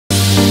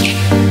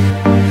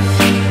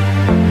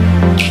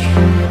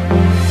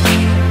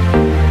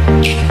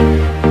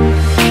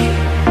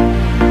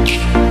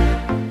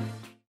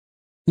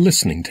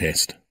Listening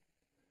Test.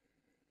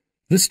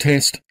 This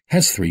test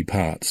has 3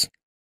 parts.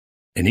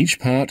 In each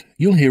part,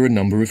 you'll hear a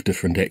number of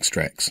different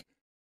extracts.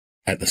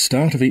 At the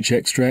start of each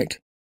extract,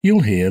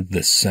 you'll hear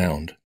this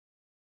sound.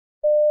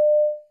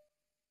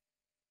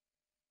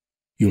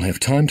 You'll have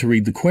time to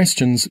read the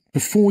questions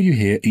before you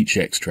hear each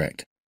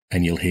extract,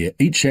 and you'll hear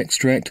each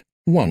extract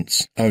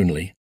once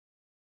only.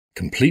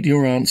 Complete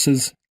your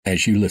answers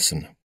as you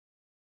listen.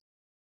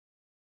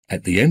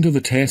 At the end of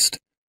the test,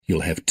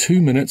 you'll have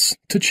 2 minutes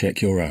to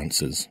check your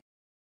answers.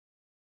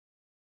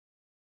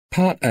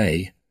 Part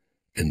A.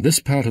 In this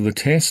part of the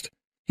test,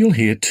 you'll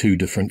hear 2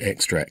 different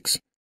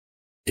extracts.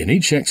 In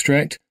each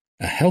extract,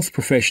 a health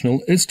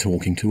professional is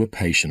talking to a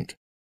patient.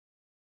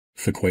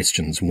 For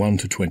questions 1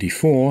 to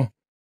 24,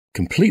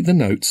 complete the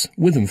notes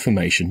with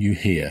information you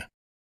hear.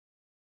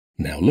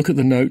 Now look at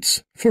the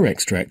notes for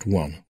extract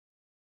 1.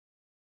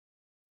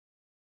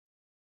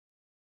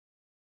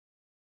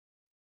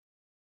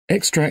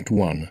 Extract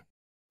 1.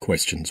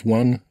 Questions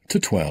 1 to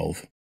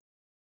 12.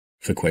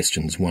 For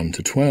questions 1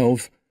 to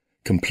 12,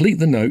 complete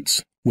the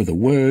notes with a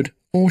word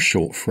or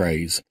short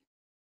phrase.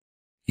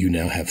 You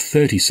now have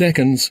 30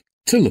 seconds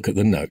to look at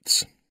the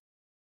notes.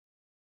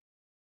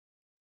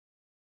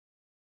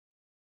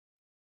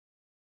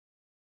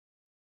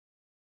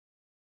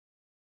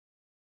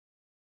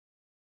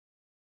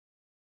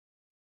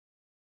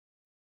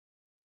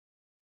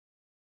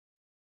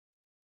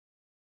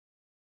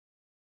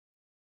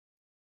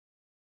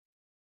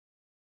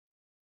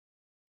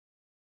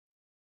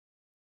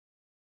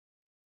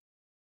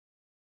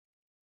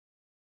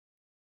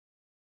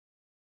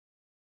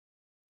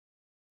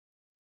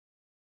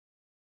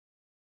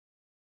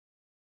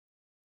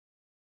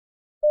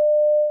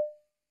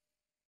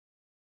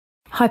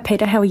 Hi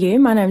Peter, how are you?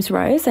 My name's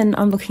Rose and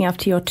I'm looking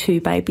after your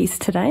 2 babies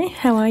today.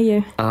 How are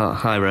you?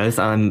 Hi Rose,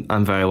 I'm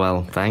very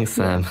well, thanks.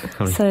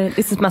 So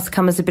this must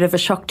come as a bit of a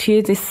shock to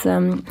you,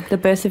 the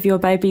birth of your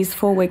babies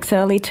 4 weeks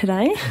early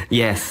today?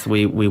 Yes,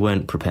 we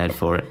weren't prepared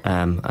for it,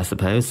 I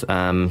suppose.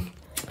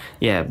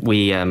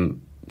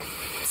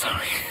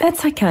 Sorry.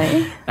 That's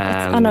okay.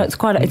 I know it's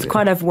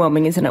quite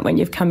overwhelming, isn't it, when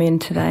you've come in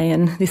today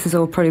and this has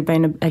all probably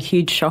been a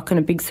huge shock and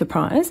a big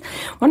surprise.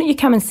 Why don't you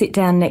come and sit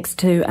down next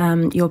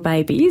to your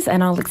babies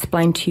and I'll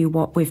explain to you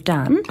what we've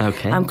done.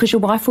 Okay. Because your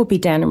wife will be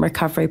down in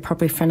recovery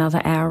probably for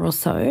another hour or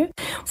so.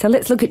 So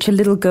let's look at your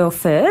little girl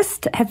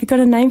first. Have you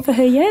got a name for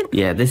her yet?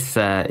 Yeah, this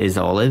is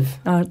Olive.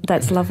 Oh,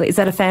 that's lovely. Is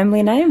that a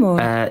family name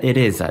or? It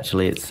is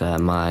actually. It's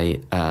my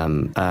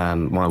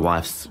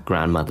wife's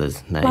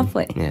grandmother's name.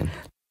 Lovely. Yeah.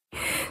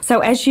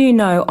 So as you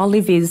know,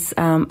 Olive is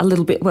a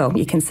little bit, well,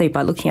 you can see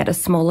by looking at her,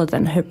 smaller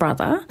than her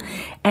brother.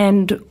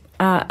 And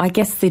I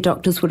guess the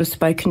doctors would have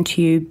spoken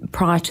to you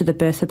prior to the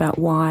birth about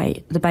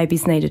why the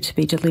babies needed to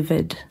be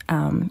delivered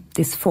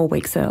this 4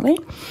 weeks early.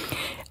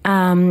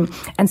 And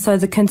so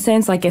the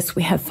concerns, I guess,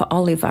 we have for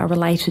Olive are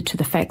related to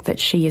the fact that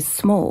she is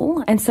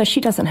small and so she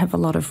doesn't have a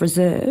lot of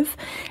reserve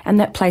and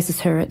that places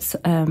her at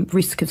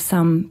risk of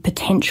some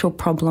potential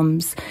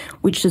problems,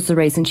 which is the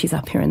reason she's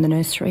up here in the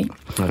nursery.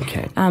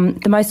 Okay.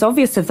 The most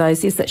obvious of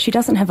those is that she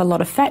doesn't have a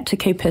lot of fat to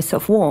keep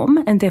herself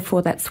warm and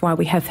therefore that's why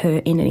we have her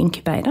in an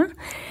incubator.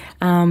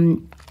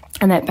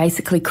 And that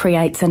basically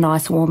creates a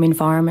nice warm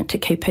environment to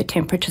keep her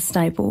temperature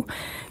stable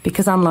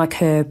because unlike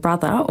her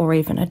brother or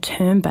even a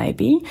term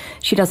baby,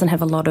 she doesn't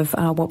have a lot of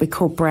what we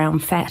call brown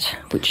fat,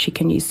 which she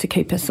can use to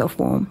keep herself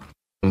warm.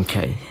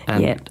 Okay.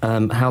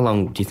 And how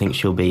long do you think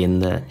she'll be in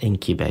the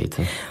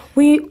incubator?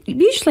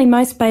 Usually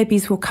most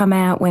babies will come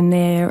out when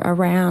they're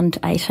around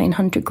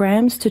 1,800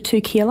 grams to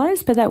 2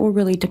 kilos, but that will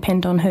really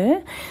depend on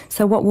her.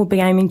 So what we'll be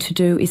aiming to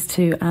do is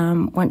to,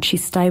 once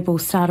she's stable,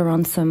 start her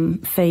on some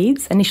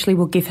feeds. Initially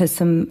we'll give her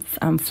some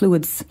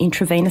fluids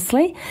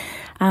intravenously.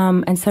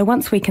 And so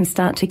once we can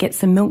start to get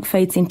some milk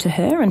feeds into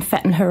her and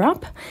fatten her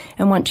up,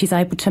 and once she's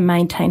able to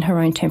maintain her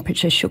own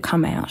temperature, she'll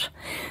come out.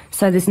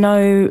 So there's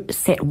no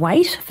set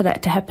weight for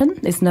that to happen.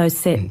 There's no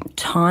set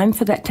time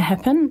for that to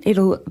happen.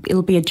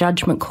 It'll be a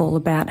judgment call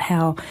about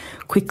how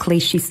quickly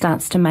she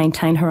starts to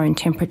maintain her own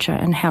temperature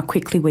and how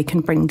quickly we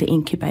can bring the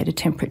incubator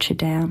temperature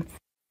down.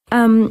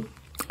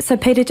 So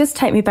Peter, just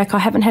take me back. I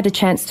haven't had a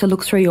chance to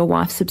look through your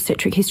wife's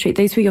obstetric history.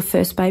 These were your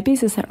first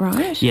babies, is that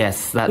right?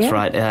 Yes, that's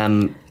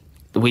right.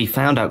 We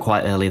found out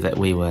quite early that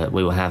we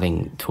were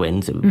having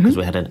twins because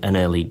we had an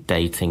early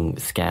dating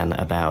scan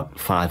about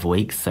 5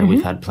 weeks, so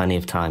we've had plenty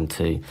of time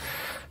to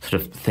sort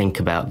of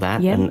think about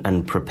that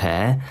and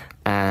prepare.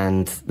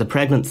 And the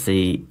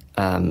pregnancy,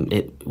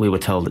 we were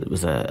told that it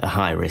was a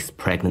high-risk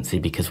pregnancy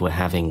because we're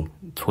having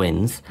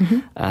twins,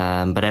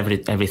 but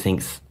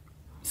everything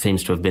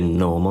seems to have been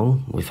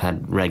normal. We've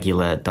had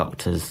regular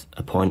doctor's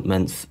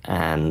appointments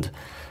and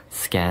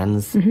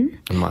scans.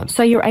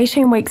 So your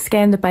 18-week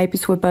scan, the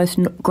babies were both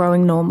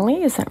growing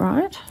normally, is that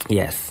right?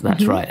 Yes,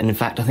 that's right. And in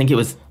fact, I think it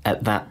was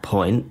at that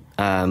point,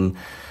 the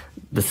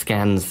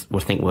scans, I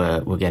think,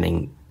 were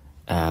getting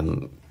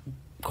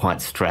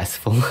quite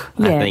stressful,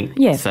 I think.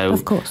 Yeah, so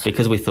of course.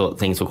 Because we thought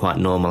things were quite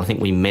normal, I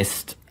think we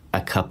missed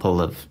a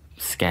couple of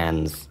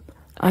scans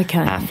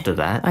after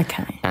that.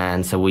 Okay.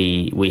 And so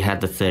we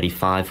had the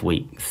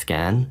 35-week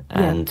scan,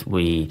 and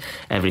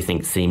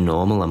everything seemed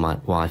normal, and my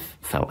wife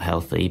felt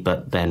healthy.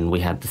 But then we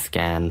had the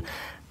scan,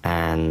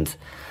 and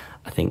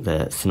I think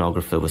the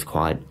sonographer was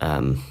quite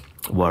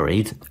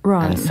worried,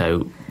 right? And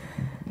so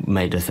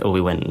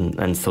we went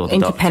and saw the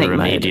doctor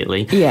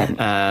immediately.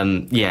 Yeah.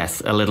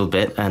 Yes, a little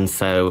bit, and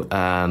so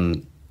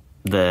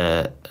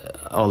the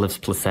Olive's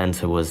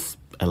placenta was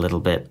a little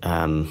bit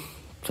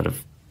sort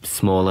of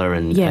smaller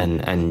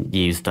and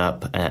used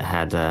up. It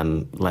had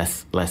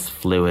less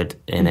fluid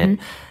in it,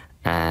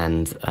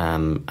 and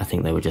I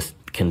think they were just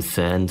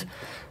concerned,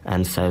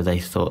 and so they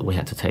thought we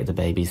had to take the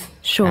babies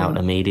out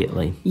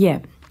immediately. Yeah.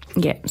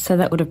 So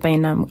that would have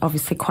been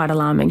obviously quite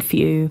alarming for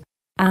you.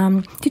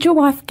 Did your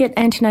wife get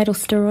antenatal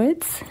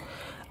steroids?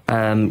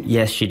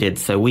 Yes, she did.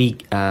 So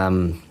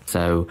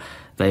so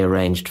they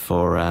arranged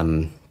for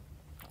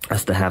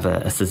us to have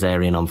a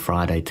cesarean on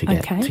Friday to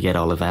get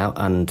Olive out,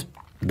 and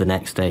the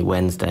next day,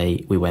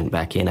 Wednesday, we went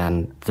back in,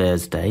 and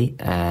Thursday,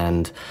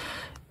 and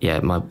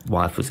my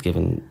wife was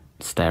given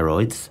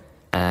steroids,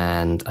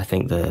 and I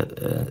think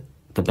the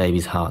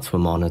baby's hearts were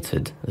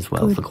monitored as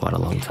well for quite a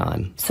long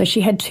time. So she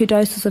had 2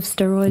 doses of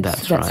steroids?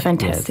 That's right. That's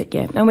fantastic,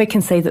 yeah. And we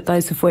can see that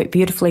those have worked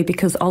beautifully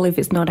because Olive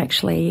is not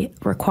actually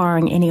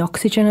requiring any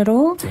oxygen at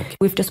all. Okay.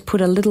 We've just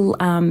put a little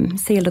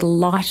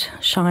light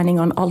shining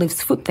on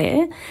Olive's foot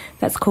there.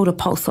 That's called a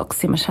pulse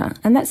oximeter,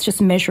 and that's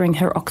just measuring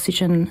her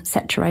oxygen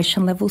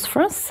saturation levels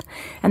for us.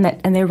 And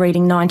they're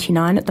reading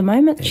 99 at the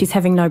moment. Yeah. She's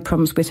having no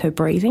problems with her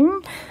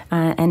breathing,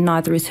 and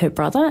neither is her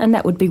brother. And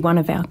that would be one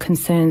of our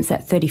concerns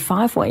at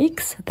 35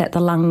 weeks, that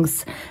the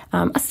lungs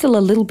are still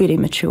a little bit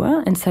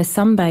immature, and so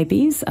some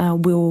babies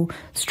will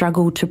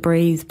struggle to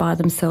breathe by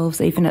themselves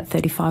even at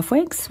 35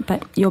 weeks.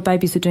 But your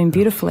babies are doing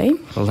beautifully.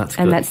 Well, that's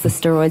good. And that's the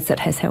steroids that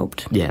has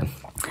helped. Yeah.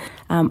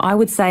 I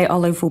would say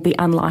Olive will be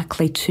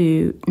unlikely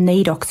to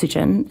need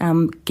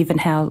oxygen, given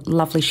how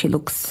lovely she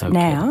looks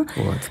now.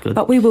 Well, that's good.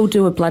 But we will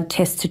do a blood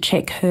test to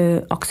check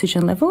her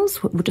oxygen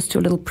levels. We'll just do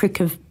a little prick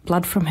of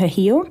blood from her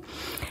heel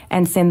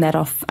and send that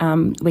off.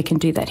 We can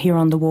do that here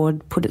on the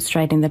ward, put it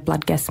straight in the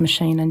blood gas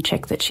machine and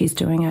check that she's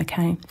doing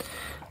okay.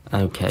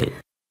 Okay.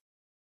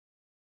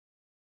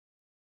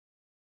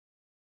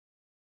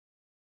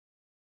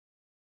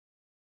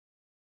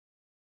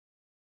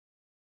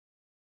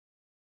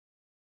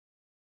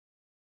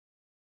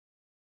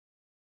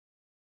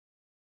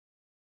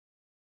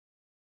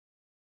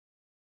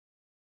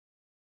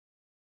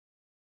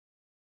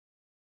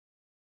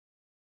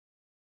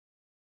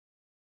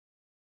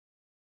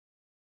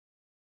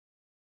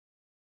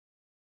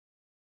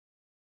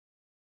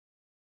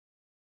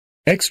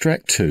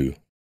 Extract 2,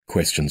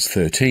 questions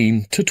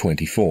 13 to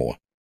 24.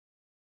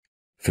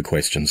 For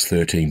questions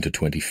 13 to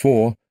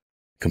 24,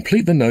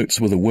 complete the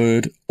notes with a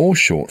word or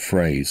short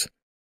phrase.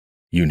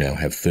 You now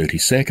have 30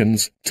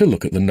 seconds to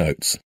look at the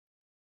notes.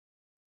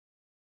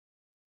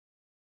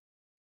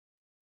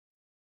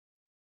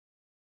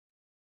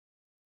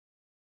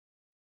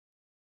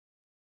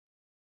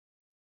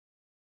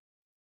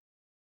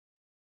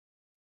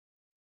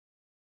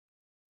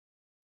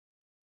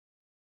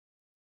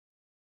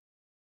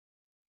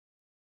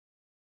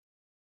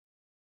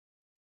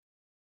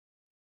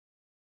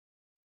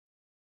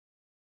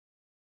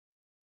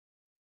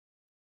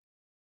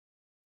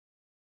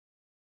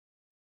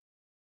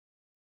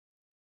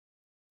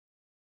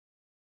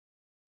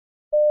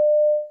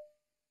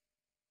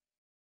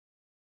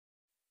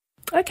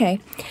 Okay,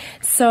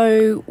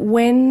 so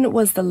when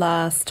was the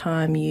last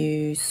time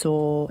you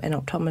saw an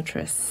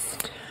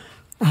optometrist?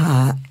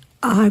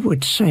 I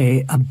would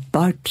say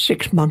about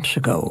 6 months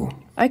ago.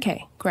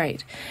 Okay,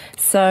 great.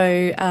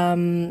 So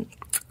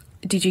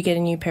did you get a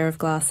new pair of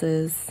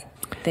glasses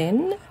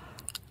then?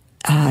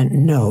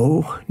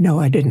 No,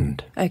 I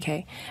didn't.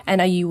 Okay,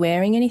 and are you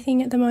wearing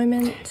anything at the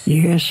moment?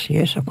 Yes,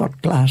 I've got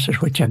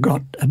glasses which I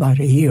got about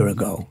a year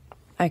ago.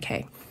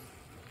 Okay.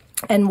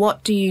 And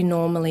what do you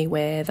normally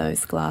wear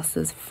those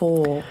glasses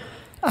for?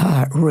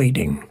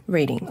 Reading.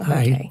 Reading,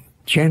 okay. I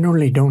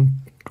generally don't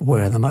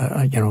wear them,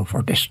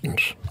 for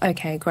distance.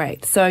 Okay,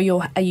 great. So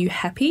are you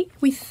happy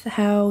with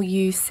how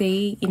you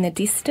see in the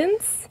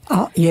distance?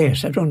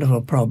 Yes, I don't have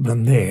a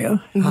problem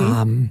there.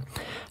 Mm-hmm.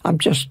 I'm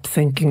just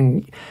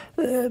thinking,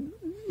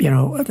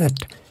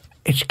 that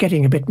it's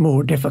getting a bit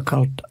more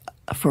difficult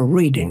for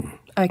reading.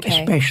 Okay.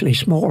 Especially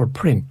small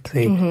print.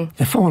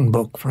 The phone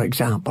book, for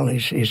example,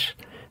 is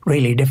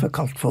really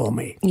difficult for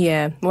me.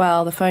 Yeah,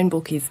 well, the phone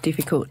book is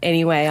difficult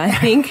anyway, I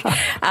think.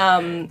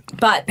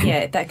 But,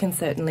 yeah, that can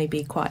certainly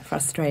be quite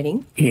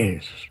frustrating.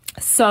 Yes.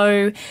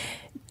 So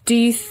do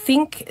you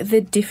think the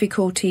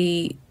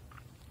difficulty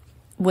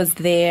was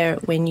there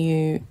when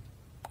you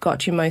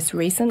got your most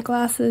recent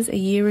glasses a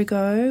year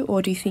ago,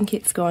 or do you think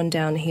it's gone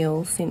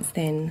downhill since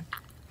then?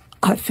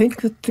 I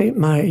think that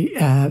my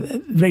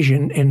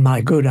vision in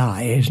my good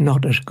eye is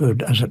not as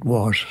good as it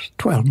was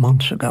 12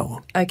 months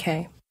ago.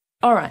 Okay.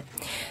 All right.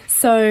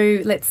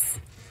 So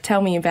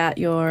tell me about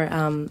your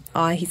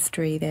eye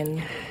history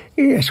then.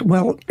 Yes,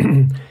 well,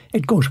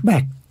 it goes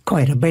back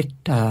quite a bit.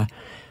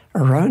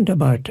 around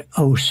about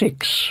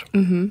 06,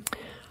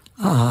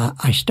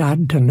 I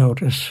started to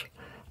notice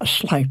a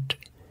slight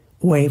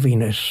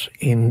waviness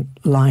in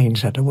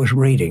lines that I was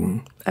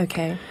reading.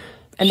 Okay.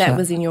 And that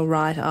was in your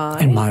right eye?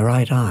 In my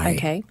right eye.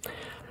 Okay.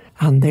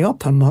 And the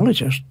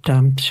ophthalmologist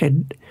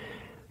said,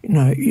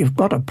 you've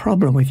got a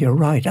problem with your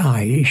right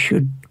eye. You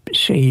should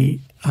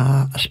see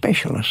a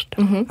specialist,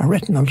 a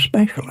retinal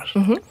specialist.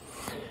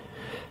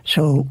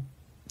 So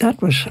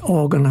that was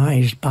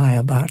organised by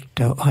about,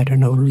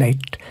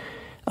 late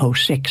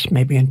 06,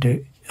 maybe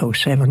into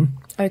 07.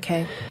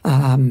 Okay.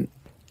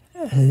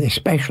 The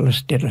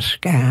specialist did a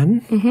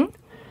scan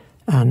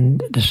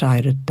and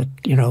decided that,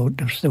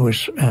 there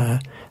was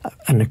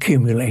an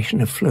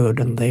accumulation of fluid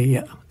in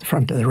the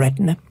front of the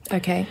retina.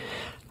 Okay.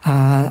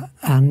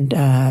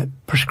 And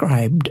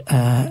prescribed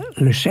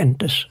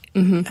Lucentis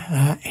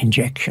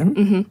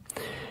injection.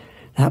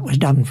 That was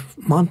done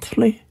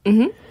monthly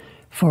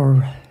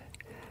for,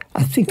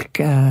 I think,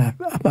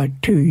 about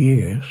 2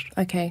 years.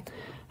 Okay.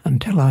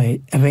 Until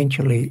I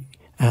eventually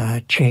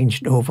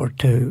changed over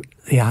to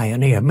the eye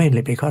and ear,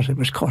 mainly because it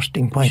was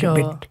costing quite a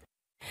bit.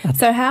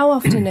 So how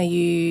often are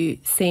you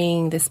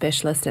seeing the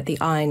specialist at the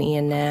eye and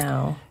ear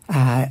now?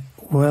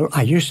 Well,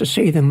 I used to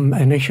see them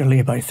initially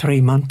about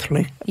 3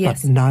 monthly,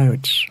 yes. But now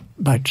it's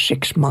about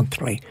 6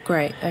 monthly.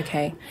 Great,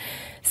 okay.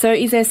 So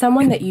is there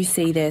someone that you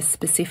see there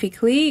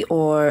specifically,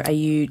 or are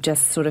you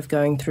just sort of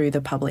going through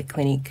the public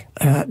clinic?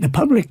 The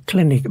public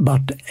clinic,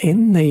 but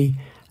in the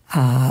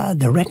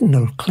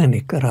retinal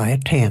clinic that I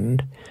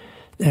attend,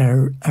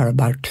 there are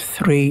about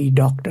 3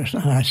 doctors,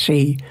 and I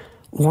see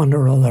one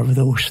or other of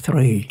those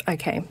 3.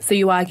 Okay, so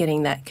you are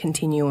getting that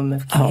continuum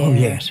of care. Oh,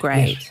 yes.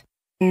 Great. Yes.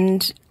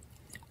 And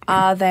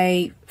are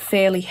they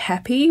fairly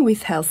happy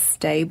with how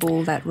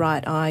stable that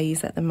right eye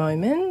is at the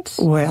moment?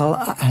 Well,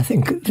 I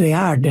think they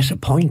are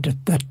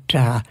disappointed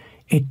that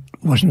it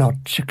was not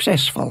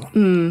successful. I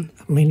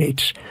mean,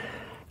 it's...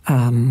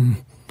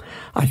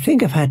 I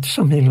think I've had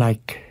something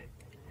like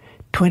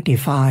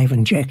 25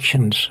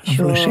 injections of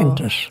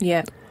Lucentis.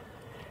 Yeah.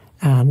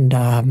 And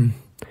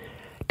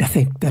I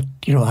think that,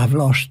 I've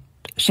lost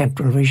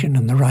central vision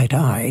in the right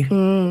eye.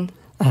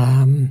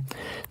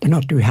 They're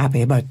not too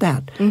happy about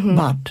that.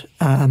 But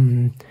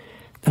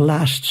the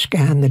last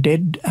scan they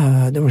did,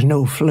 there was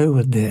no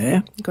fluid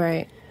there.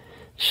 Great.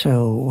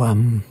 So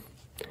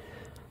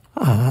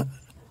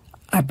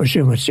I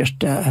presume it's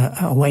just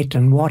a wait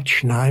and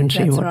watch now and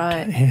see what.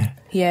 Right.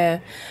 Yeah.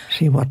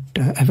 See what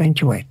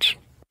eventuates.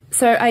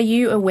 So are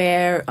you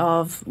aware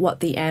of what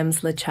the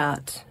AMSLA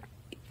chart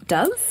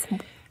does?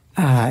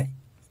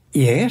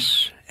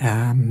 Yes.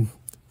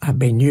 I've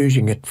been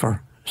using it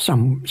for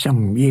some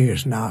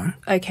years now.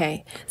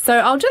 Okay. So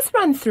I'll just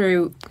run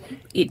through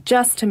it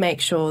just to make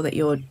sure that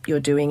you're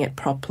doing it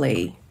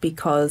properly,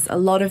 because a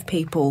lot of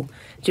people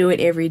do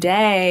it every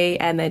day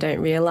and they don't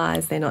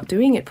realise they're not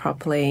doing it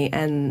properly,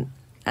 and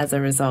as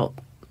a result,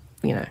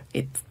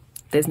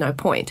 there's no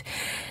point.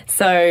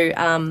 So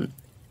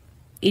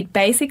it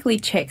basically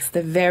checks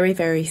the very,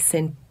 very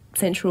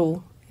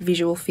central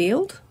visual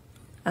field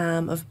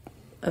of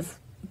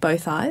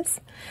both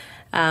eyes.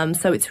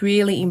 So it's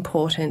really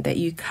important that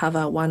you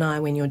cover one eye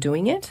when you're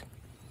doing it.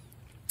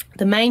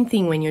 The main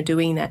thing when you're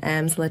doing that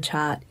AMSLA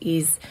chart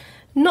is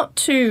not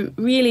to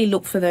really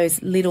look for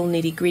those little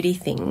nitty-gritty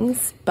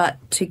things, but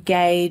to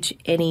gauge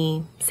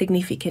any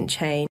significant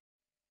change.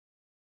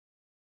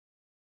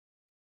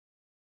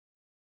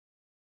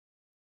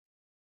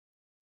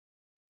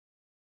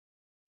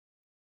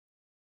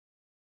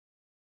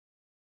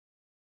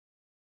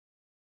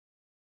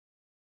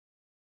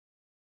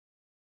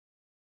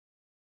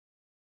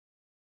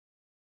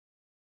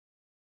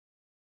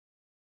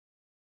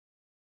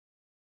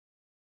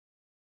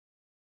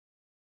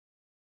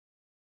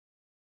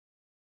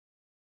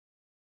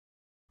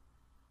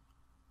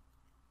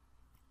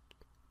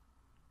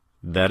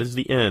 That is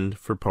the end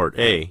for Part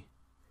A.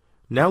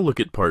 Now look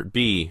at Part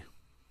B.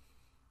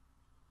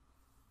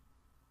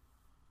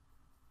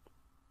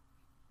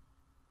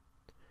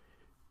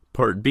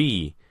 Part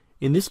B.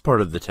 In this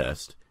part of the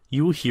test,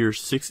 you will hear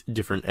 6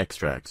 different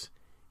extracts.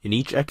 In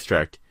each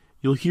extract,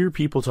 you'll hear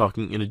people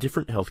talking in a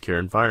different healthcare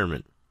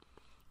environment.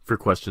 For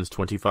questions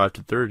 25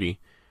 to 30,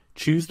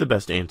 choose the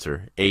best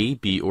answer, A,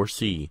 B, or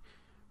C,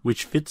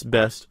 which fits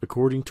best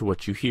according to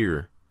what you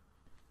hear.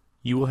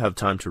 You will have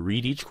time to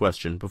read each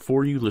question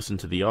before you listen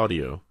to the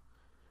audio.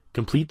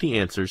 Complete the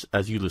answers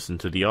as you listen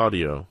to the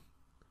audio.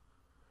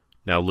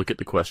 Now look at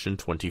the question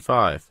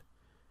 25.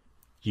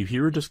 You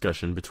hear a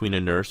discussion between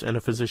a nurse and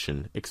a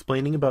physician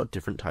explaining about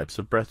different types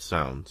of breath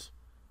sounds.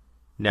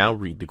 Now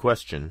read the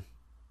question.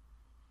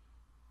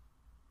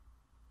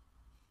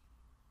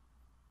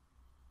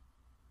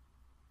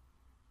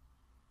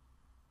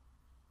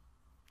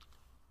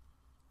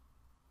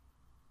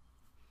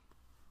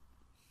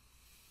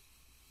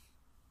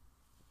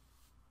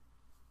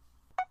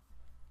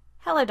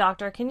 Hello,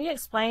 doctor. Can you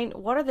explain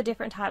what are the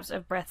different types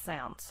of breath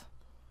sounds?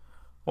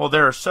 Well,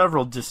 there are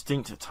several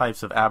distinct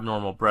types of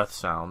abnormal breath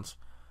sounds.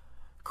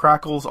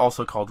 Crackles,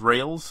 also called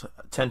rails,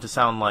 tend to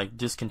sound like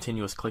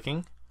discontinuous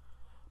clicking.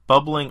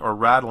 bubbling or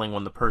rattling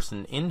when the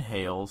person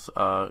inhales.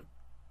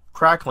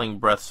 Crackling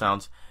breath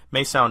sounds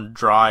may sound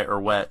dry or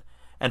wet,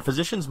 and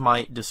physicians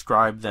might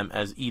describe them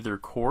as either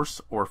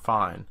coarse or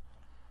fine.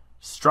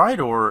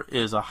 Stridor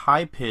is a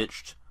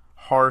high-pitched,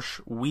 harsh,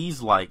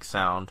 wheeze-like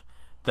sound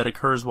that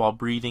occurs while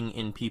breathing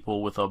in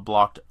people with a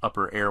blocked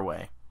upper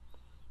airway.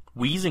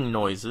 Wheezing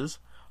noises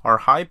are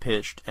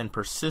high-pitched and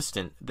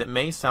persistent that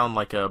may sound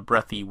like a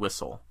breathy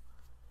whistle.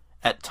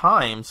 At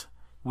times,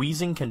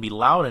 wheezing can be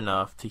loud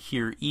enough to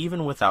hear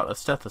even without a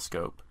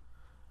stethoscope.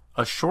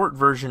 A short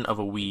version of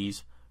a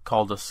wheeze,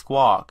 called a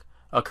squawk,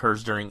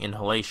 occurs during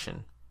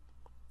inhalation.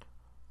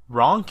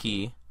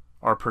 Ronchi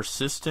are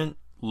persistent,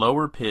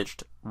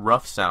 lower-pitched,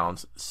 rough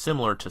sounds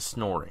similar to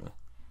snoring.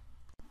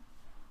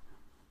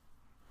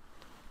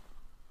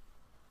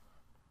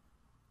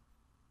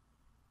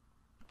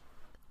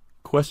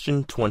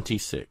 Question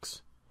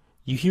 26.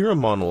 You hear a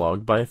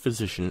monologue by a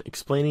physician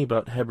explaining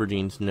about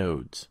Heberdine's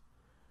nodes.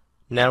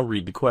 Now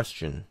read the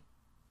question.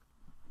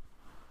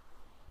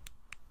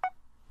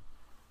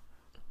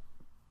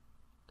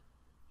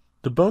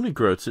 The bony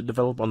growths that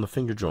develop on the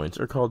finger joints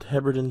are called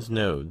Heberdine's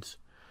nodes,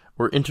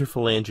 or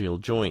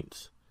interphalangeal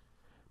joints.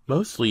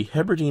 Mostly,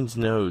 Heberdine's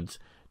nodes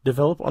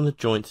develop on the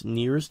joints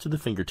nearest to the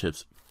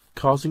fingertips,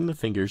 causing the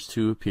fingers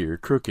to appear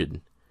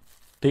crooked.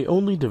 They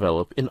only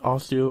develop in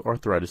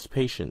osteoarthritis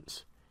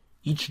patients.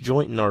 Each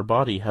joint in our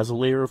body has a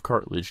layer of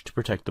cartilage to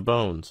protect the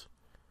bones.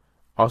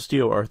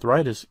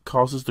 Osteoarthritis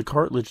causes the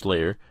cartilage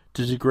layer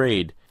to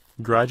degrade,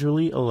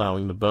 gradually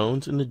allowing the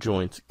bones in the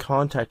joints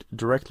contact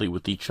directly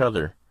with each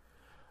other.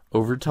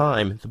 Over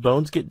time, the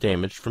bones get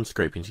damaged from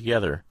scraping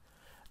together.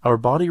 Our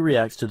body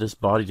reacts to this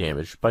body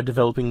damage by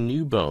developing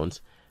new bones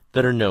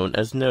that are known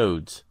as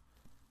nodes.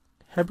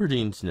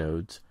 Heberdine's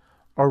nodes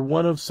are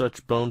one of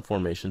such bone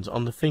formations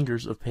on the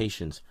fingers of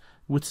patients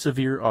with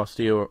severe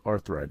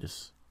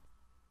osteoarthritis.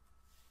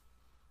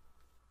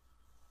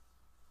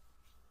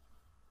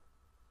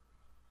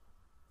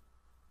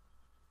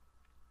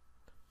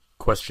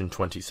 Question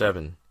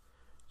 27.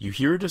 You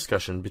hear a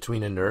discussion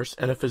between a nurse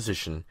and a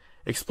physician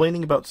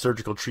explaining about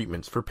surgical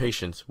treatments for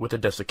patients with a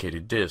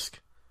desiccated disc.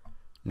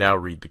 Now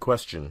read the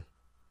question.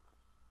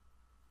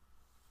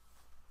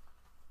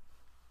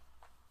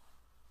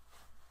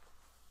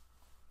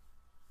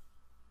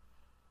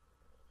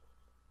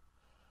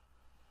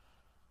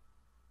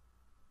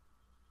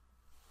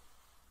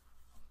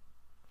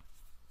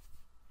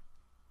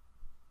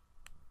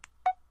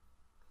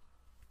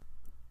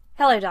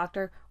 Hello,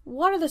 doctor.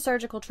 What are the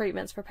surgical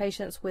treatments for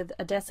patients with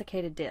a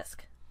desiccated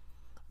disc?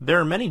 There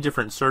are many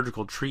different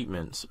surgical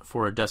treatments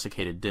for a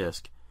desiccated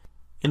disc.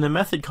 In the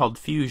method called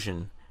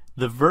fusion,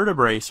 the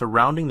vertebrae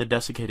surrounding the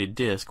desiccated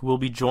disc will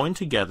be joined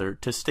together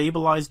to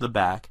stabilize the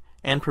back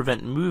and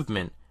prevent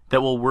movement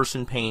that will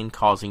worsen pain,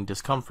 causing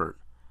discomfort.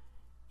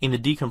 In the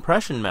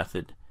decompression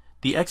method,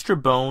 the extra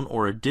bone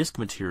or a disc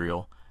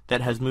material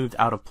that has moved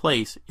out of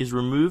place is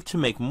removed to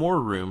make more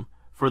room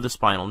for the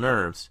spinal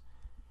nerves.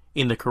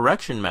 In the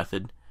correction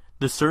method,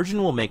 the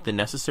surgeon will make the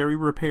necessary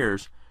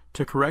repairs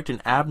to correct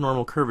an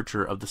abnormal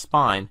curvature of the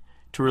spine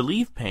to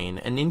relieve pain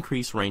and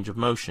increase range of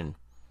motion.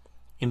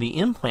 In the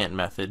implant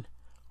method,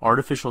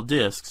 artificial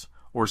discs,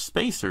 or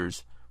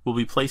spacers, will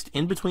be placed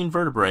in between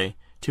vertebrae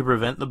to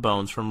prevent the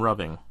bones from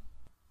rubbing.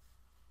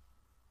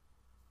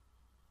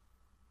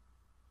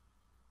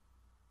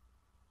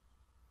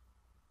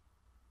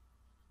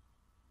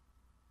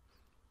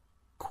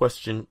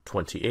 Question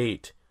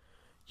 28.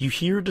 You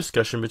hear a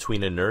discussion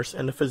between a nurse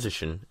and a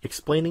physician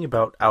explaining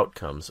about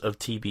outcomes of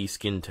TB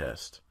skin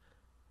test.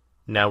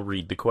 Now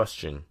read the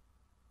question.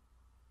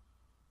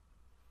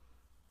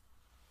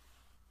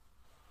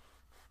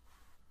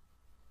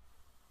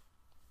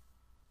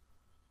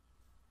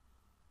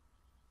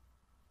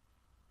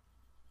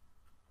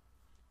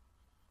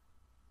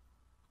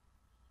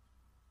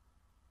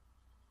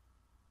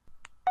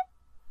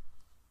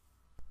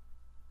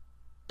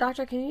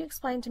 Doctor, can you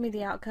explain to me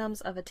the outcomes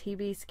of a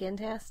TB skin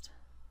test?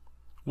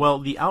 Well,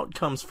 the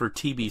outcomes for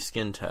TB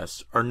skin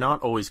tests are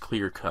not always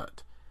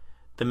clear-cut.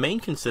 The main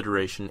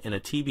consideration in a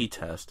TB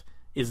test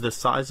is the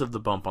size of the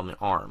bump on the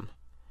arm.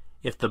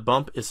 If the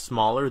bump is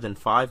smaller than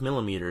 5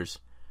 millimeters,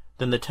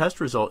 then the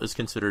test result is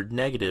considered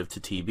negative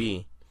to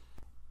TB.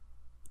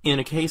 In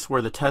a case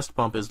where the test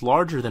bump is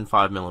larger than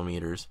 5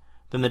 millimeters,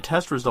 then the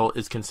test result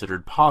is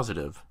considered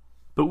positive.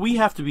 But we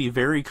have to be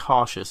very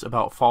cautious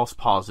about false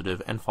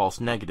positive and false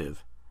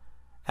negative.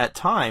 At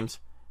times,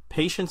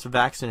 patients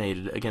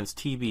vaccinated against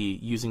TB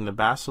using the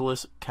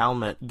Bacillus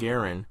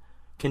calmette-guerin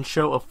can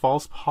show a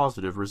false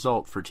positive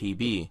result for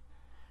TB.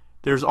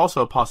 There is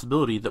also a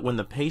possibility that when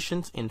the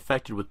patient's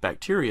infected with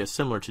bacteria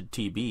similar to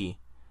TB,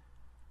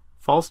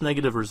 false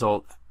negative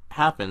result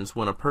happens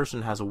when a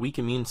person has a weak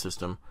immune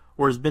system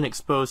or has been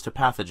exposed to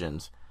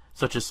pathogens,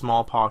 such as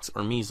smallpox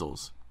or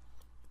measles.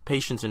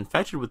 Patients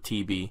infected with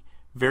TB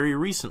very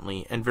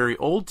recently and very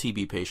old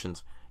TB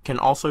patients can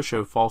also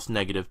show false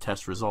negative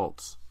test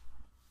results.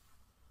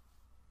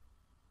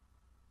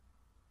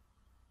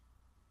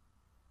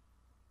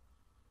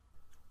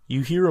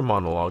 You hear a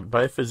monologue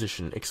by a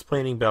physician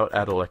explaining about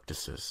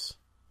atelectasis.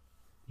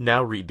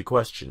 Now read the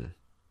question.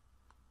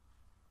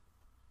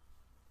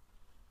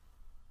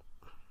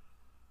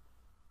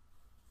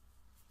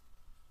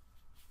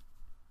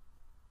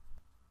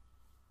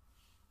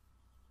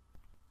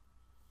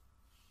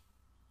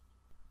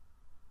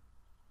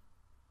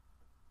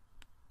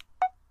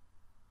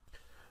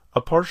 A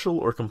partial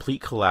or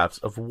complete collapse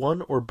of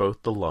one or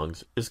both the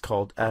lungs is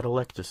called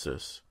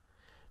atelectasis.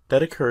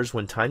 That occurs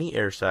when tiny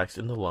air sacs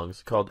in the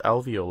lungs, called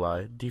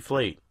alveoli,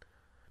 deflate.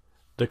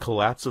 The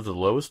collapse of the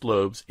lowest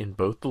lobes in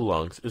both the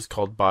lungs is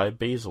called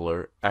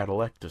bibasilar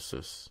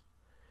atelectasis.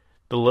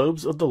 The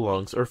lobes of the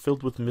lungs are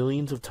filled with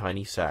millions of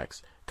tiny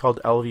sacs, called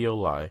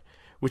alveoli,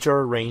 which are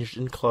arranged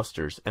in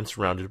clusters and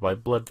surrounded by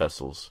blood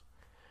vessels.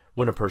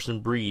 When a person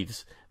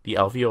breathes, the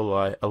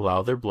alveoli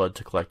allow their blood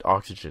to collect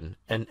oxygen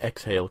and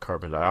exhale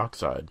carbon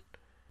dioxide.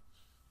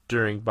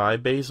 During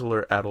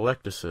bibasilar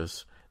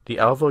atelectasis, the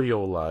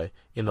alveoli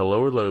in the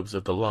lower lobes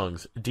of the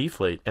lungs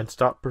deflate and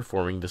stop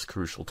performing this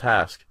crucial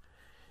task,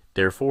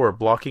 therefore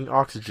blocking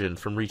oxygen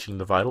from reaching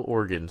the vital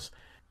organs,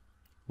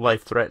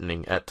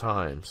 life-threatening at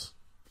times.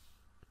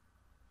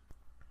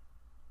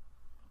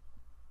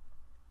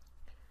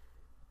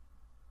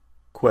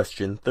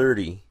 Question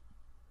 30.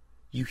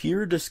 You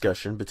hear a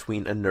discussion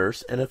between a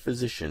nurse and a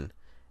physician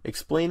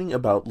explaining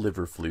about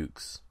liver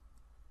flukes.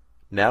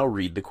 Now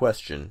read the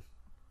question.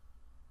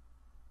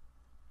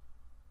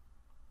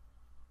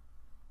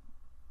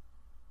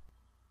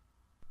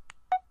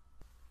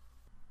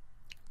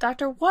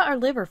 Doctor, what are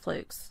liver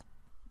flukes?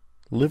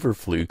 Liver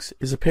flukes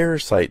is a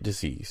parasite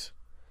disease.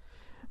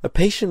 A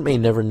patient may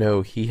never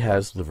know he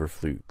has liver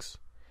flukes.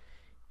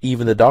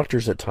 Even the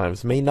doctors at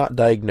times may not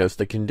diagnose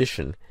the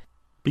condition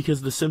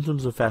because the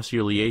symptoms of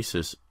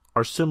fasciolasis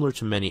are similar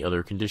to many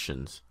other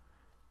conditions.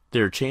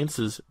 There are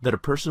chances that a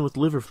person with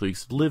liver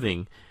flukes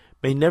living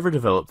may never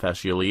develop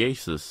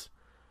fasciolasis.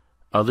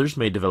 Others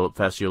may develop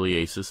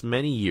fasciolasis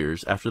many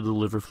years after the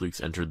liver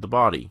flukes entered the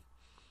body.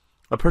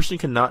 A person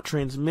cannot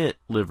transmit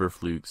liver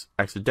flukes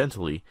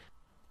accidentally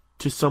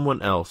to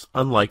someone else,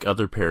 unlike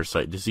other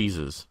parasite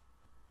diseases.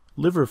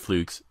 Liver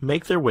flukes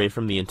make their way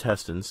from the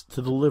intestines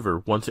to the liver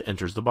once it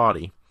enters the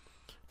body.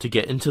 To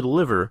get into the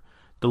liver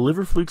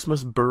flukes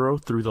must burrow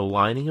through the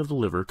lining of the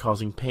liver,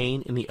 causing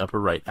pain in the upper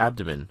right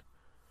abdomen.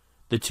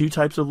 The two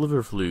types of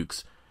liver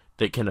flukes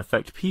that can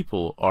affect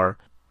people are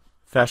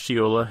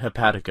fasciola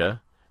hepatica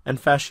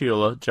and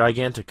fasciola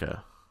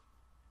gigantica.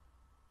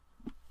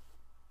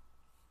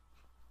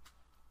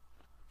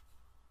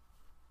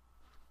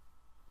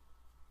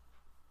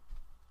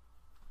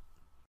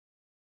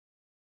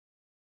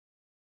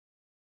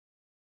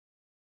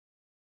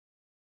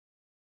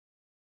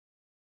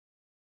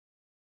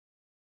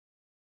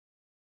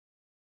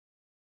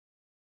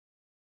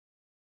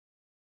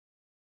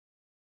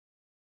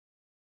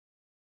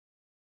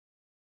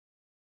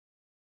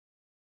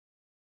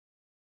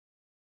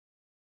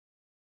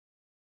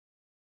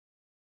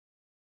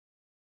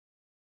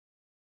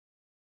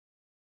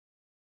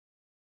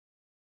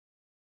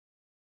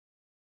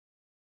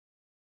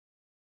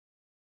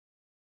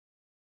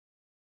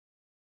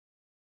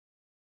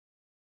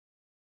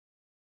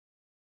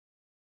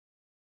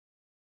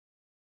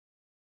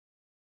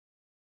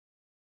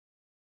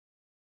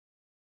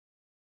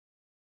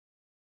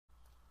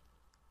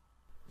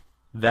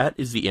 That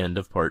is the end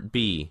of Part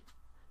B.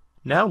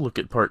 Now look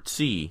at Part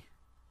C.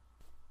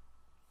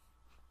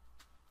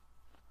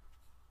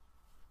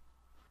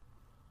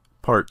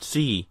 Part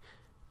C.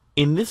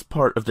 In this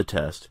part of the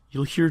test,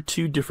 you'll hear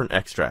two different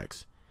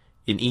extracts.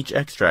 In each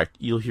extract,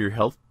 you'll hear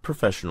health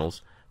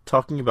professionals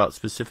talking about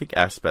specific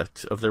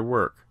aspects of their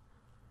work.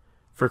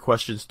 For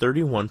questions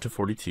 31 to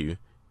 42,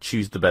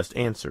 choose the best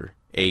answer,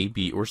 A,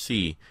 B, or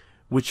C,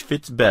 which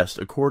fits best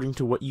according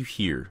to what you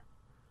hear.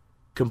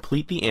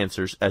 Complete the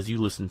answers as you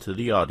listen to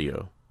the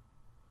audio.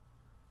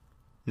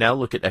 Now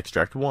look at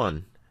Extract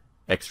 1.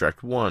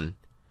 Extract 1.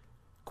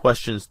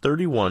 Questions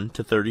 31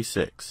 to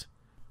 36.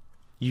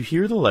 You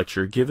hear the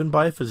lecture given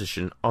by a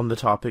physician on the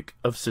topic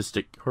of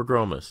cystic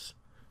hygromas.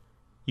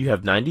 You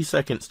have 90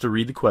 seconds to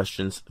read the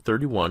questions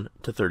 31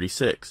 to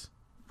 36.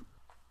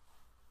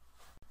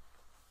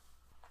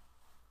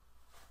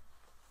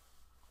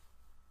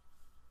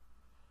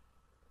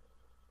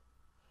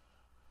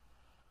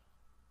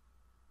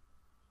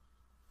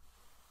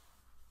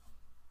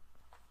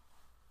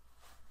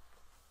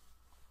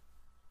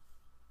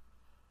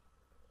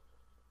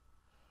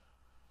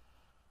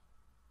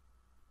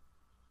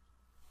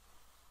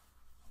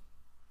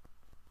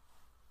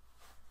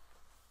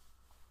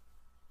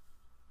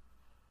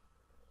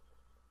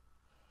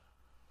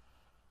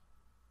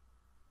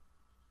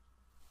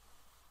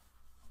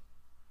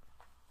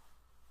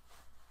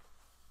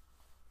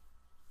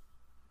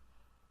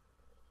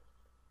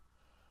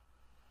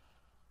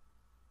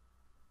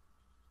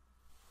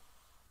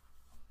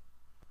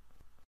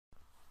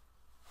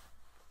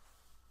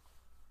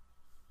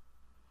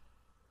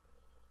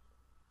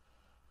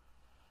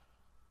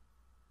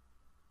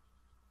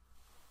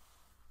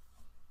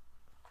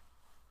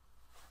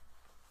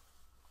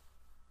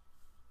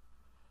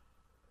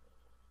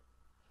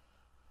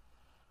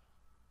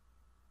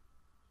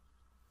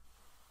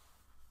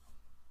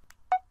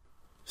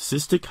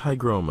 Cystic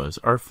hygromas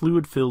are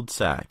fluid-filled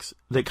sacs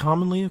that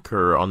commonly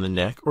occur on the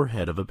neck or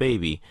head of a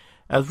baby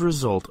as a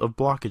result of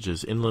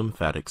blockages in the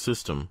lymphatic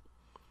system.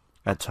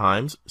 At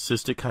times,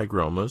 cystic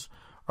hygromas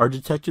are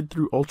detected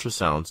through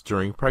ultrasounds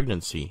during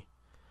pregnancy.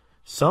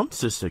 Some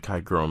cystic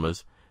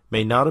hygromas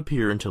may not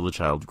appear until the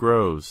child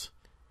grows.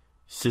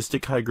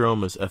 Cystic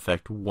hygromas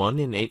affect 1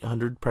 in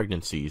 800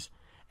 pregnancies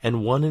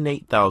and 1 in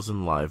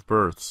 8,000 live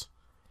births.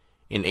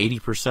 In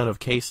 80% of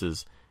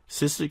cases,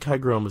 cystic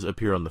hygromas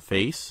appear on the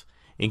face,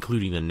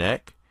 including the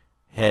neck,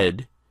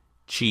 head,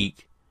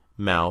 cheek,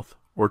 mouth,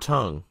 or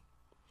tongue.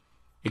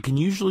 It can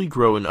usually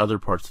grow in other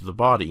parts of the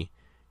body,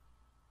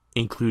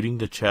 including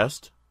the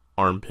chest,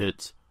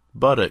 armpits,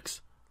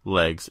 buttocks,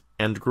 legs,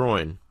 and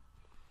groin.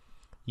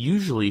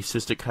 Usually,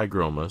 cystic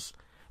hygromas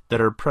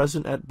that are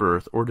present at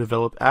birth or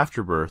develop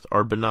after birth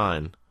are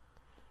benign.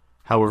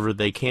 However,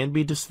 they can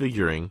be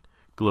disfiguring,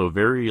 grow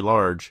very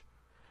large,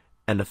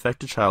 and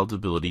affect a child's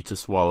ability to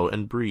swallow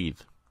and breathe.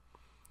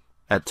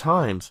 At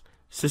times,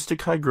 cystic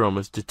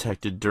hygromas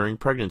detected during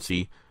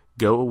pregnancy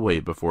go away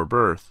before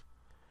birth.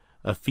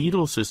 A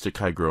fetal cystic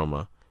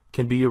hygroma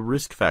can be a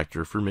risk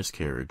factor for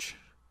miscarriage.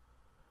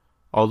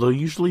 Although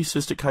usually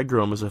cystic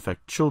hygromas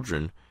affect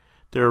children,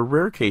 there are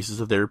rare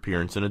cases of their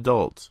appearance in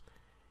adults.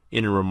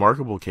 In a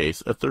remarkable case,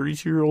 a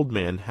 32-year-old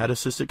man had a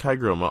cystic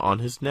hygroma on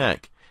his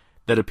neck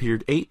that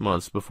appeared 8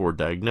 months before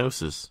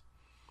diagnosis.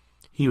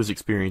 He was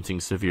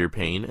experiencing severe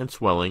pain and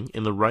swelling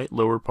in the right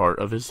lower part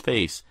of his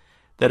face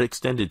that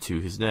extended to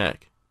his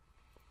neck.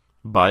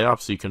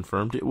 Biopsy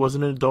confirmed it was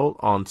an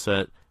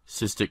adult-onset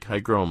cystic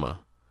hygroma.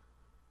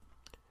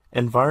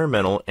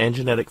 Environmental and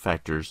genetic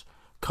factors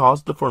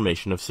caused the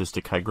formation of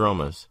cystic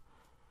hygromas.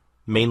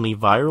 Mainly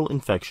viral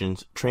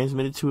infections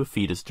transmitted to a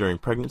fetus during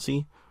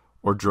pregnancy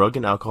or drug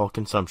and alcohol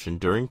consumption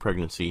during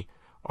pregnancy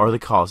are the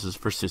causes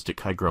for cystic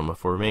hygroma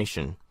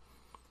formation.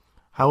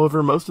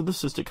 However, most of the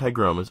cystic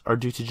hygromas are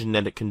due to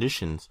genetic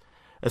conditions,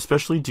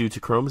 especially due to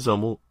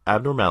chromosomal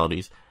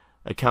abnormalities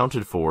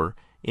accounted for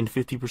in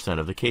 50%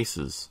 of the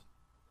cases.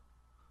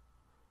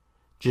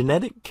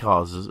 Genetic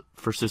causes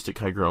for cystic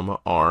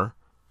hygroma are: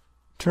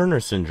 Turner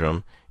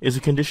syndrome is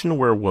a condition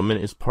where a woman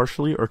is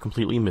partially or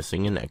completely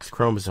missing an X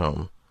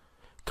chromosome,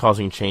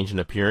 causing change in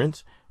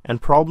appearance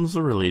and problems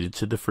related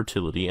to the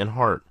fertility and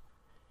heart.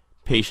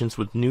 Patients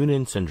with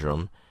Noonan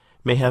syndrome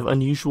may have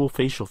unusual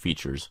facial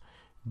features,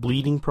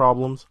 bleeding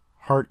problems,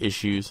 heart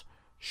issues,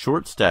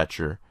 short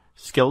stature,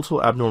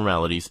 skeletal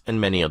abnormalities, and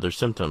many other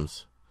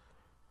symptoms.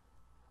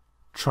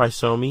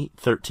 Trisomy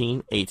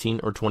 13,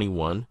 18, or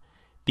 21.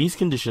 These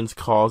conditions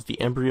cause the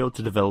embryo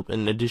to develop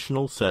an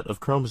additional set of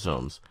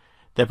chromosomes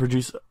that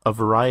produce a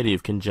variety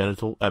of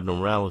congenital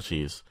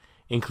abnormalities,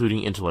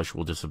 including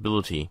intellectual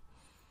disability.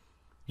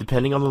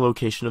 Depending on the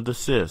location of the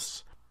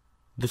cysts,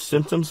 the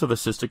symptoms of a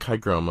cystic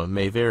hygroma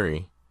may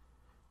vary.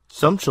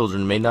 Some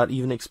children may not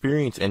even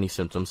experience any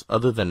symptoms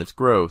other than its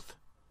growth.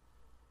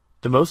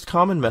 The most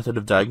common method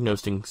of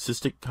diagnosing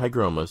cystic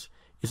hygromas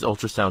is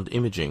ultrasound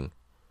imaging.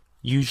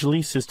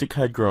 Usually, cystic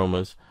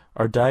hygromas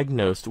are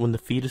diagnosed when the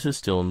fetus is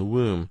still in the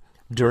womb,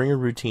 during a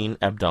routine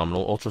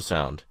abdominal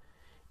ultrasound.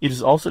 It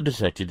is also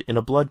detected in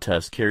a blood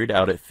test carried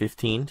out at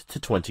 15 to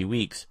 20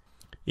 weeks.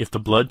 If the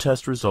blood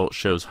test result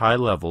shows high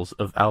levels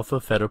of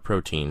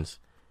alpha-fetoproteins,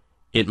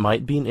 it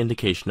might be an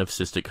indication of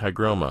cystic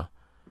hygroma.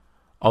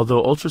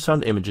 Although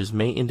ultrasound images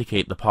may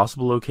indicate the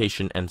possible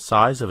location and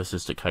size of a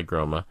cystic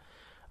hygroma,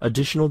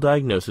 additional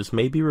diagnosis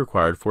may be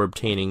required for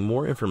obtaining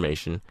more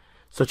information,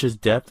 such as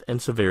depth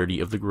and severity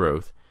of the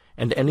growth,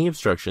 and any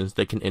obstructions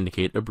that can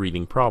indicate a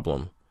breathing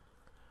problem.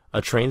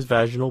 A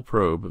transvaginal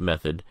probe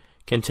method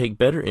can take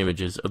better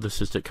images of the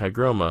cystic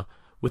hygroma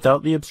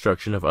without the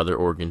obstruction of other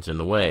organs in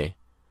the way.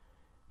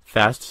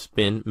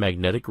 Fast-spin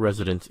magnetic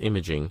resonance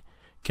imaging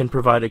can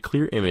provide a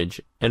clear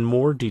image and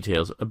more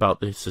details about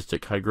the cystic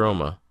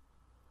hygroma.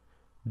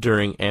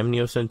 During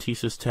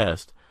amniocentesis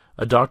test,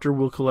 a doctor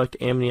will collect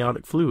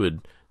amniotic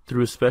fluid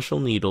through a special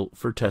needle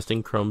for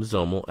testing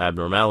chromosomal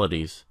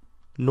abnormalities.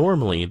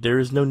 Normally, there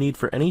is no need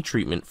for any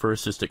treatment for a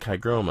cystic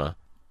hygroma,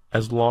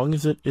 as long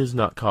as it is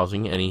not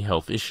causing any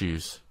health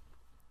issues.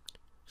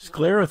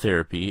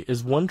 Sclerotherapy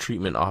is one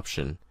treatment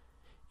option,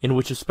 in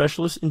which a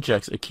specialist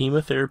injects a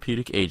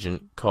chemotherapeutic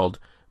agent called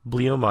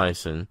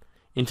bleomycin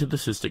into the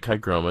cystic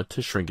hygroma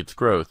to shrink its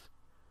growth.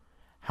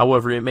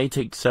 However, it may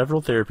take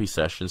several therapy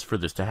sessions for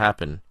this to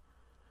happen.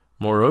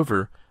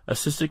 Moreover, a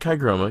cystic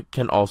hygroma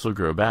can also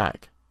grow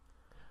back.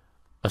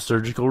 A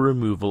surgical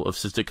removal of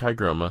cystic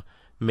hygroma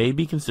may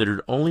be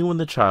considered only when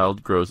the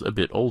child grows a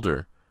bit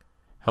older.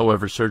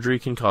 However, surgery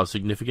can cause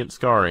significant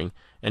scarring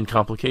and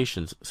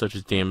complications such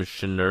as damage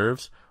to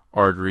nerves,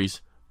 arteries,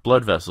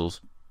 blood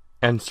vessels,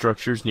 and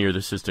structures near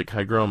the cystic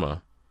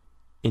hygroma.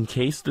 In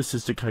case the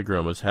cystic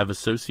hygromas have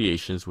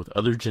associations with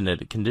other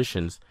genetic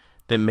conditions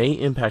that may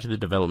impact the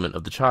development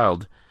of the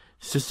child,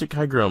 cystic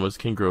hygromas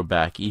can grow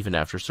back even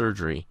after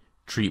surgery,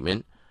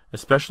 treatment,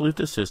 especially if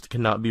the cyst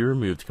cannot be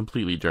removed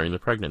completely during the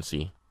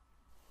pregnancy.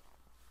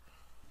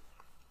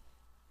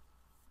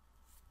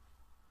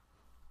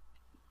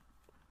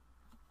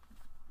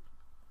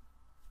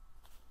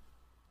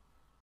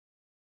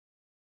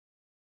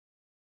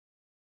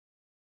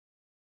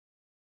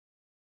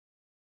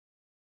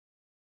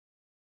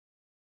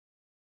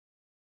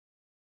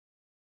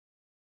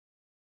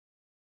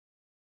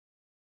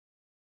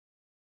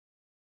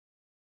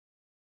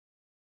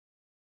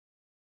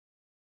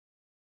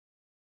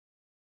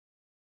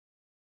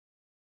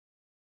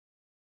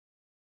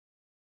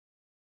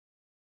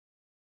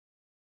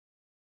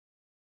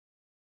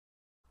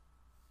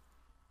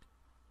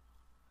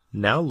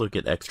 Now look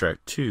at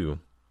Extract 2,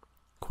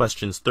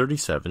 questions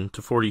 37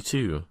 to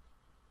 42.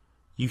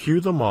 You hear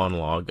the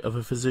monologue of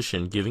a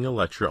physician giving a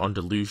lecture on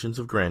delusions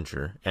of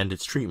grandeur and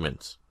its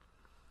treatments.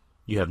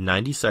 You have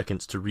 90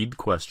 seconds to read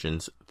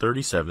questions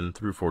 37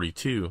 through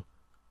 42.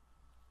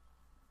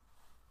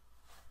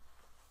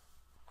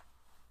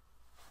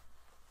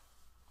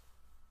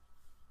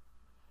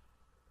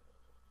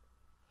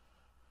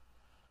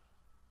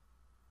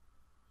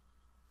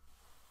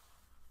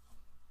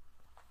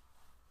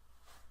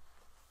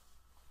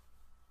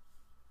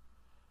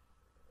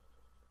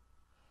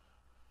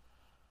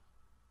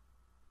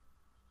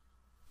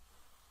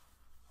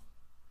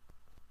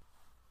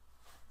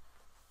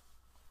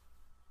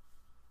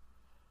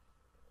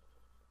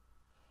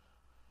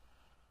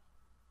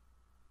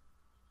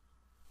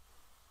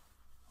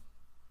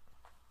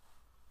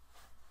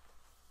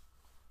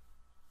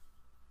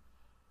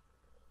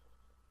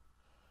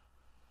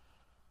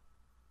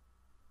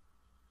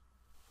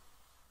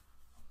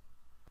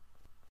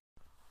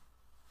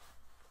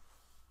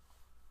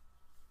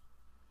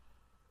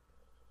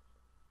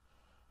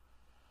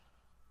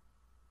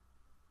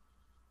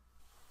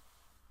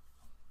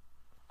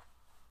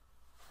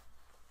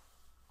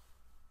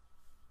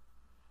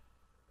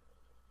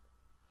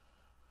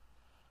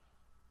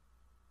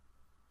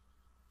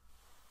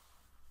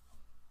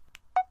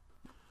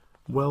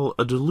 Well,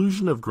 a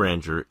delusion of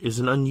grandeur is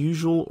an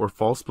unusual or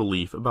false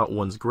belief about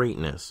one's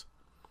greatness.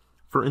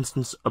 For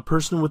instance, a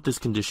person with this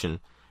condition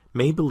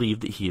may believe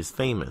that he is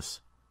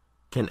famous,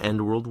 can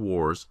end world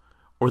wars,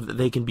 or that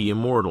they can be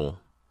immortal.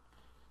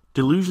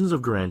 Delusions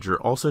of grandeur,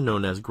 also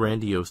known as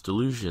grandiose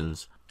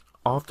delusions,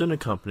 often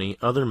accompany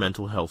other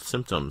mental health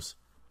symptoms.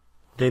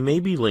 They may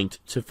be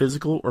linked to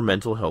physical or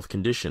mental health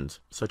conditions,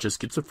 such as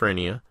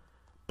schizophrenia,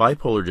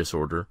 bipolar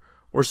disorder,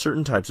 or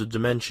certain types of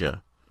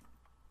dementia.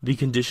 The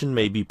condition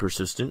may be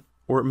persistent,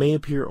 or it may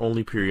appear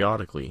only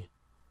periodically.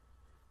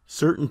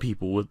 Certain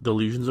people with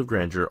delusions of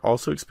grandeur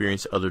also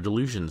experience other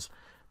delusions,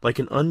 like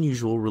an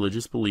unusual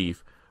religious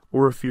belief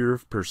or a fear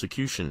of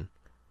persecution.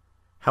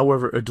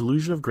 However, a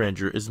delusion of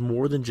grandeur is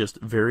more than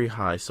just very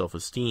high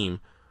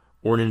self-esteem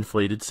or an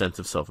inflated sense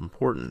of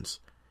self-importance.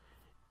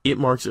 It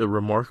marks a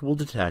remarkable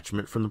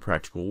detachment from the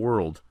practical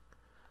world.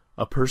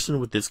 A person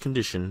with this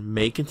condition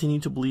may continue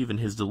to believe in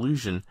his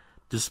delusion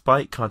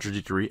despite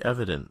contradictory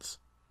evidence.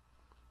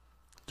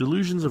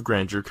 Delusions of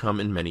grandeur come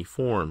in many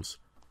forms.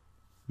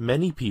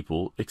 Many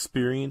people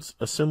experience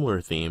a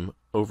similar theme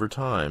over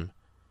time.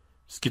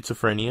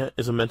 Schizophrenia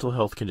is a mental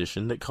health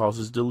condition that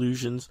causes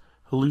delusions,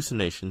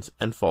 hallucinations,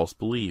 and false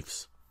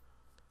beliefs.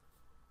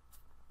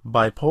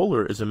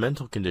 Bipolar is a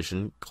mental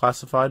condition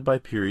classified by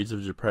periods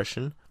of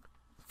depression,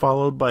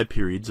 followed by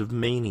periods of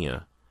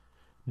mania.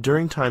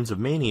 During times of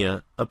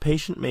mania, a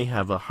patient may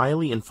have a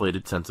highly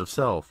inflated sense of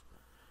self,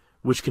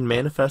 which can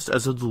manifest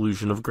as a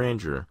delusion of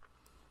grandeur.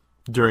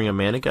 During a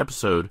manic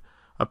episode,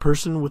 a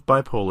person with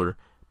bipolar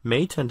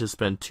may tend to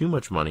spend too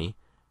much money,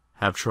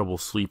 have trouble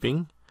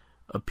sleeping,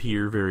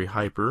 appear very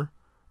hyper,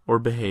 or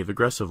behave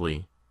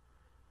aggressively.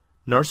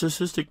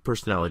 Narcissistic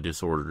personality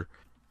disorder.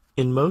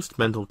 In most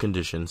mental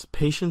conditions,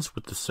 patients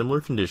with the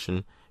similar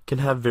condition can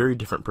have very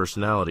different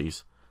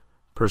personalities.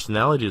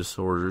 Personality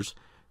disorders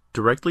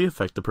directly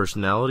affect the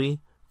personality,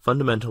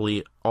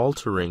 fundamentally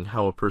altering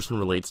how a person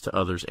relates to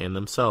others and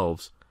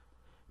themselves.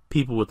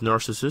 People with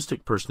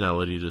narcissistic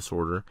personality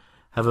disorder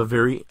have a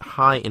very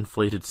high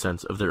inflated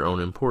sense of their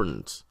own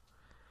importance.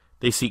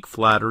 They seek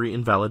flattery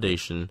and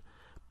validation,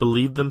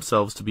 believe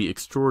themselves to be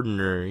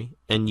extraordinary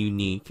and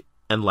unique,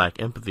 and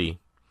lack empathy.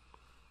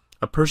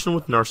 A person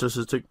with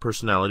narcissistic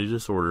personality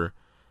disorder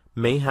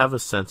may have a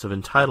sense of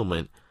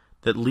entitlement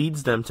that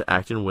leads them to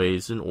act in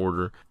ways in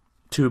order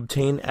to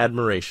obtain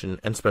admiration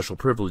and special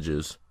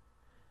privileges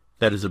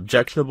that is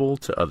objectionable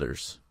to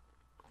others.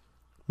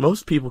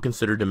 Most people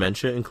consider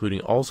dementia, including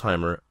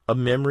Alzheimer, a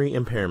memory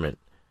impairment,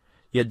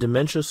 yet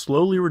dementia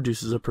slowly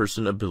reduces a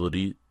person's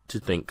ability to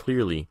think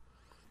clearly.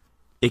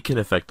 It can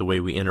affect the way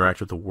we interact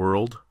with the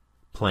world,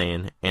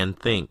 plan, and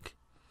think.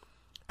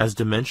 As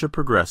dementia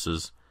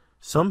progresses,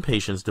 some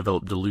patients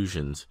develop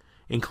delusions,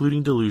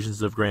 including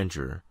delusions of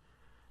grandeur.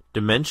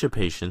 Dementia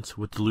patients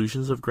with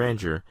delusions of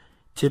grandeur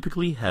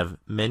typically have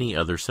many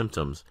other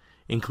symptoms,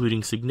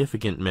 including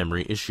significant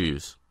memory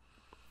issues.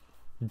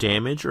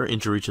 Damage or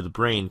injury to the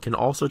brain can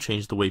also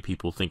change the way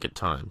people think at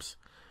times,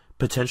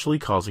 potentially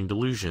causing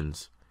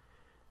delusions.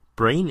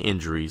 Brain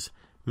injuries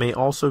may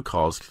also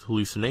cause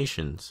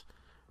hallucinations,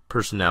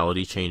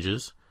 personality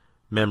changes,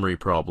 memory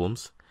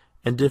problems,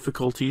 and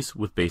difficulties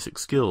with basic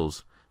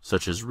skills,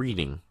 such as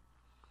reading.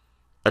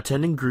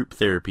 Attending group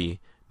therapy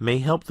may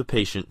help the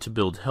patient to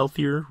build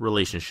healthier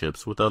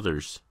relationships with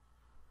others.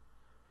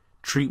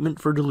 Treatment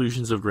for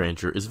delusions of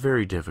grandeur is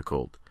very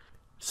difficult,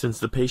 since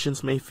the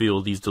patients may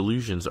feel these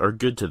delusions are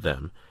good to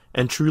them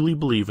and truly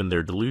believe in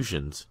their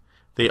delusions.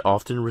 They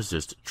often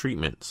resist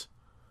treatments.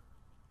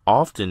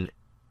 Often,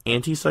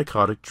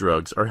 antipsychotic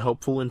drugs are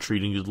helpful in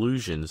treating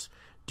delusions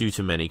due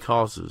to many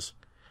causes.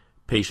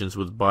 Patients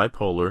with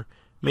bipolar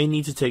may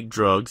need to take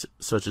drugs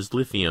such as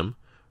lithium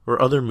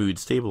or other mood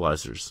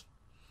stabilizers.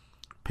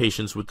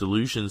 Patients with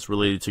delusions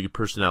related to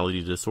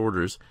personality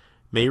disorders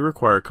may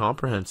require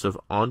comprehensive,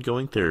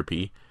 ongoing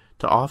therapy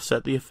to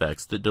offset the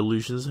effects that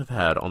delusions have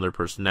had on their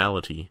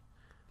personality.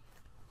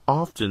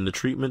 Often, the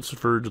treatments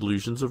for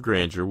delusions of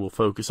grandeur will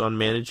focus on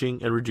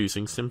managing and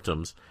reducing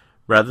symptoms,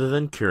 rather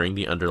than curing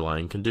the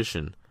underlying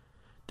condition.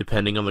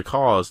 Depending on the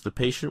cause, the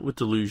patient with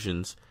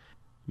delusions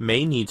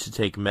may need to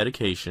take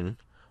medication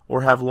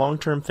or have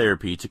long-term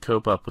therapy to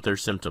cope up with their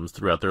symptoms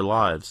throughout their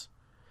lives.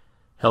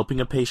 Helping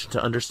a patient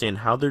to understand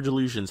how their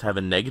delusions have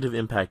a negative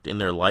impact in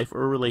their life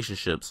or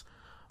relationships,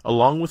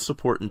 along with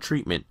support and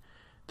treatment,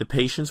 the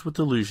patients with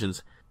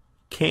delusions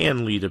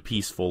can lead a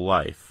peaceful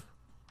life.